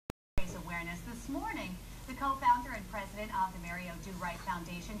awareness. This morning, the co-founder and president of the Mario Do Right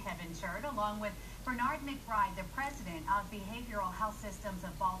Foundation have insured, along with Bernard McBride, the president of Behavioral Health Systems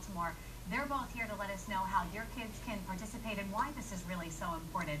of Baltimore. They're both here to let us know how your kids can participate and why this is really so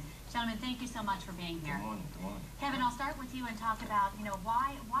important. Gentlemen, thank you so much for being here. Good morning. Good morning. Kevin, I'll start with you and talk about,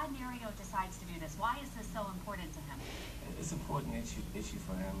 why Mario decides to do this. Why is this so important to him? It's an important issue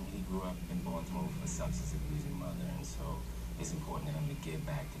for him. He grew up in Baltimore with a substance abusing mother, and so it's important to him to give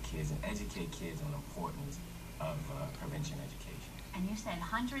back to kids and educate kids on the importance of prevention education. And you said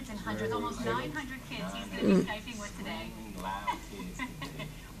hundreds and hundreds, almost 900 kids he's going to be Skyping with today. Loud kids today.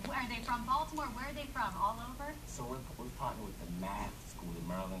 Are they from Baltimore? Where are they from? All over? So we're partnered with the math school, the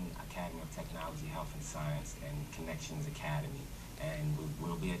Maryland Academy of Technology, Health and Science, and Connections Academy. And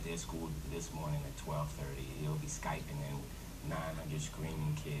we'll be at their school this morning at 12:30. He'll be Skyping in 900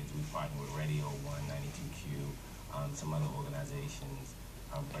 screaming kids. We partner with Radio 192Q, some other organizations,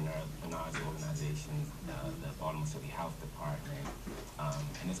 Bernard's organization, the Baltimore City Health Department,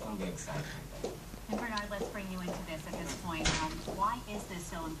 and it's going to be exciting. And Bernard, let's bring you into this at this point. Why is this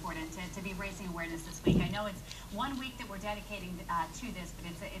so important to be raising awareness this week? I know it's 1 week that we're dedicating to this, but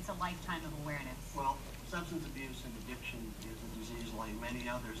it's a lifetime of awareness. Well, substance abuse and addiction is a disease like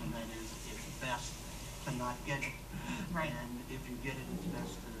many others, and that is it's best to not get it. Right. And if you get it, it's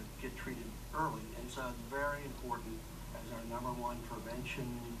best to get treated early. And so it's very important as our #1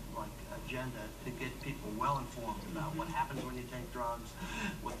 prevention agenda to get people well informed about what happens when you take drugs,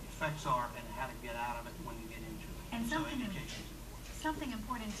 what the effects are, and how to get out of it when you get into it. And so education is important. Something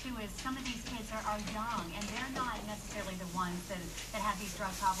important too is some of these kids are young, and they're not necessarily the ones that have these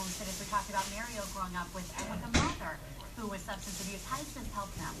drug problems. That, as we talked about Mario growing up with a mother who was substance abuse, how does this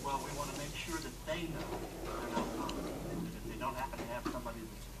help them? Well, we want to make sure that they know they're not alone. And if they don't happen to have somebody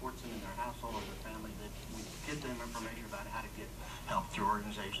that supports them in their household or their family, that we give them information about how to get help through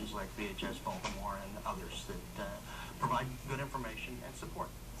organizations like BHS Baltimore and others that provide good information and support.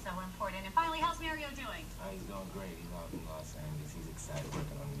 So important. And finally, how's Mario doing? He's doing great. He's out in Los Angeles. He's excited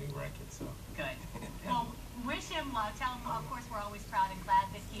working on a new record. So good. Well, wish him luck. Tell him, of course, we're always proud and glad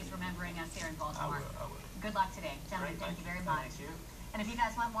that he's remembering us here in Baltimore. I will. Good luck today. Gentlemen, thank you very much. Thank you. And if you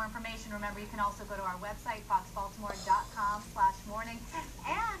guys want more information, remember you can also go to our website, foxbaltimore.com/morning.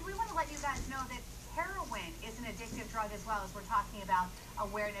 And we want to let you guys know that heroin is an addictive drug as well, as we're talking about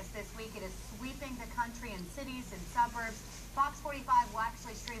awareness this week. It is sweeping the country in cities and suburbs. Fox 45 will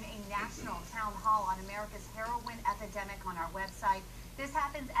actually stream a national town hall on America's heroin epidemic on our website. This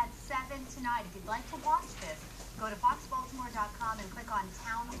happens at 7 tonight. If you'd like to watch this, go to foxbaltimore.com and click on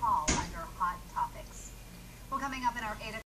Town Hall under Hot Topics. Well, coming up in our 8